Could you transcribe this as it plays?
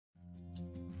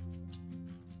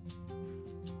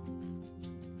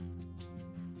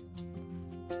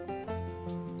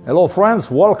Hello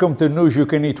friends, welcome to News You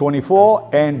Can Eat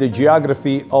 24 and the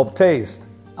Geography of Taste.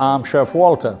 I'm Chef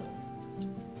Walter.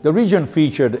 The region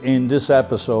featured in this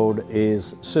episode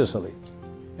is Sicily.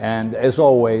 And as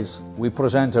always, we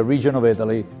present a region of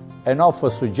Italy and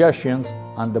offer suggestions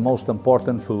on the most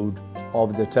important food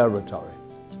of the territory.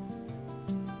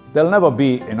 There'll never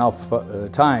be enough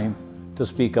time to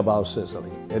speak about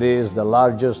Sicily. It is the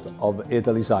largest of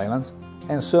Italy's islands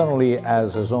and certainly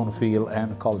has its own feel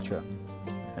and culture.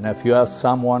 And if you ask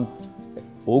someone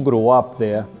who grew up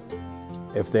there,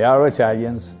 if they are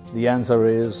Italians, the answer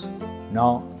is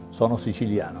no, sono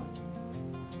siciliano.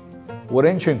 With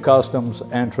ancient customs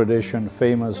and tradition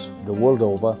famous the world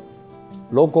over,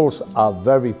 locals are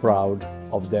very proud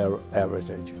of their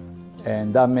heritage,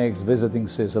 and that makes visiting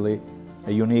Sicily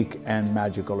a unique and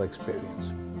magical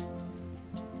experience.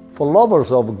 For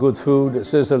lovers of good food,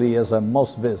 Sicily is a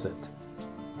must visit.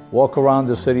 Walk around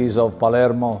the cities of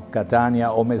Palermo, Catania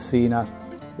or Messina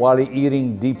while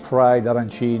eating deep-fried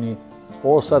arancini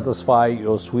or satisfy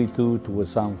your sweet tooth with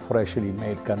some freshly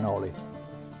made cannoli.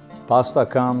 Pasta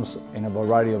comes in a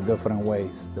variety of different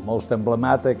ways. The most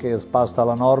emblematic is pasta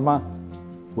alla norma,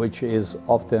 which is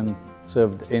often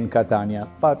served in Catania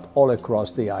but all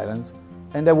across the islands,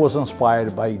 and that was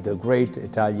inspired by the great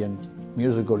Italian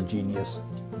musical genius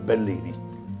Bellini.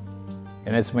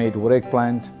 And it's made with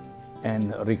eggplant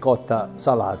and ricotta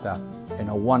salata and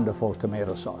a wonderful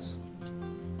tomato sauce.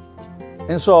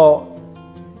 And so,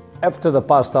 after the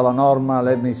pasta alla norma,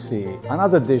 let me see,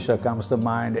 another dish that comes to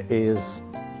mind is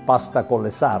pasta con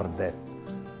le sarde.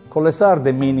 Con le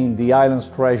sarde meaning the island's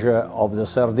treasure of the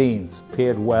sardines,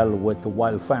 paired well with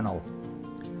wild fennel.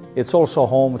 It's also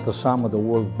home to some of the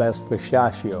world's best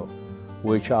pistachio,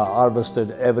 which are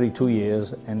harvested every 2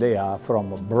 years, and they are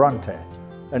from Bronte,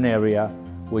 an area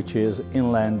which is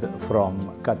inland from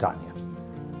Catania.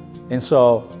 And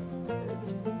so,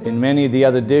 in many of the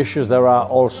other dishes, there are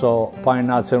also pine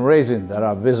nuts and raisins that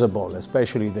are visible,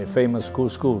 especially the famous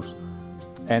couscous.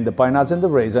 And the pine nuts and the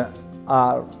raisin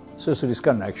are Sicily's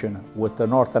connection with the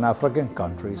Northern African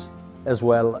countries, as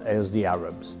well as the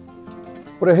Arabs.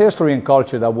 With a history and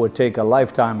culture that would take a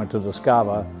lifetime to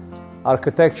discover,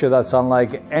 architecture that's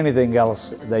unlike anything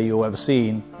else that you have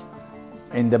seen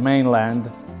in the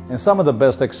mainland, and some of the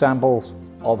best examples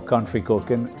of country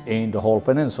cooking in the whole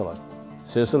peninsula.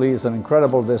 Sicily is an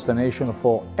incredible destination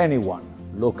for anyone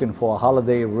looking for a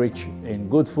holiday rich in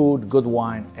good food, good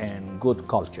wine, and good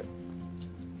culture.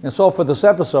 And so for this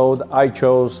episode, I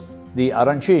chose the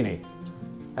arancini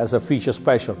as a feature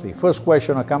specialty. First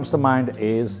question that comes to mind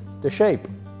is the shape.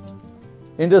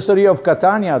 In the city of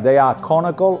Catania, they are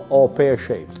conical or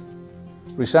pear-shaped,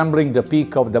 resembling the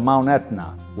peak of the Mount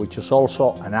Etna, which is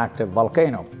also an active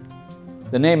volcano.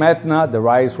 The name Etna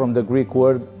derives from the Greek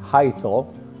word haitho,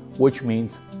 which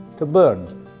means to burn.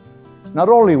 Not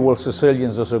only will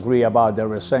Sicilians disagree about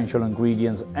their essential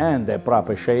ingredients and their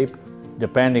proper shape,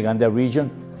 depending on their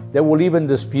region, they will even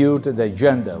dispute their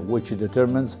gender, which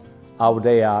determines how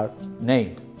they are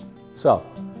named. So,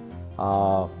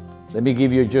 let me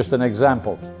give you just an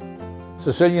example.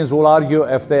 Sicilians will argue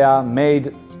if they are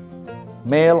made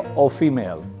male or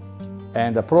female.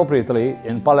 And appropriately,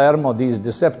 in Palermo, these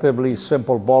deceptively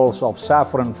simple balls of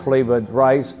saffron-flavored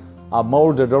rice are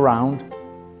molded around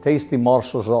tasty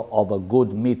morsels of a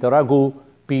good meat ragu,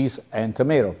 peas, and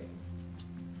tomato,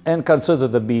 and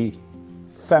considered to be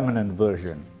feminine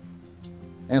version.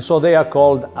 And so they are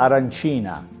called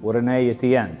arancina, with an A at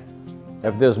the end.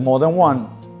 If there's more than one,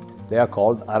 they are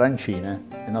called arancine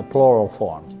in a plural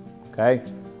form, okay?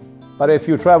 But if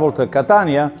you travel to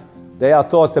Catania, they are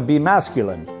thought to be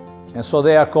masculine, and so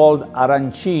they are called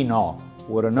arancino,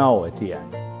 with an O at the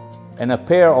end. And a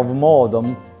pair of more of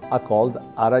them are called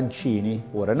arancini,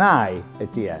 with an I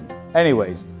at the end.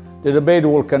 Anyways, the debate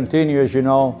will continue. As you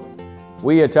know,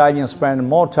 we Italians spend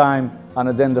more time on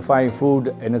identifying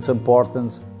food and its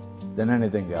importance than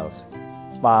anything else.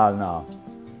 Well, no,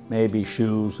 maybe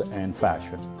shoes and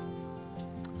fashion.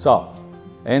 So,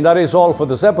 and that is all for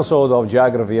this episode of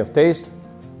Geography of Taste.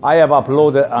 I have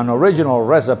uploaded an original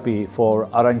recipe for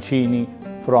arancini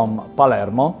from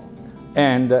Palermo,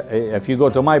 and if you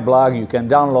go to my blog, you can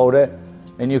download it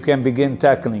and you can begin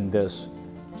tackling this,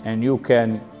 and you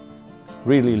can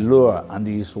really lure on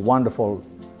these wonderful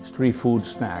street food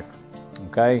snacks,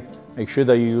 okay? Make sure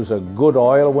that you use a good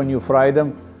oil when you fry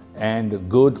them and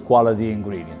good quality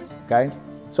ingredients, okay?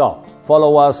 So,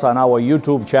 follow us on our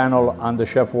YouTube channel under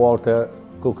Chef Walter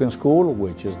Cooking School,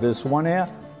 which is this one here,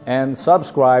 and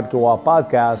subscribe to our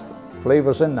podcast,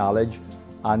 Flavors and Knowledge,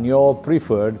 on your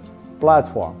preferred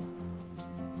platform.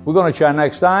 We're going to chat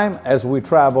next time as we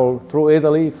travel through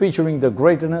Italy, featuring the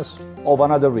greatness of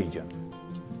another region.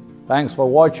 Thanks for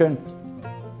watching.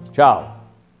 Ciao.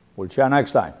 We'll chat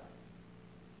next time.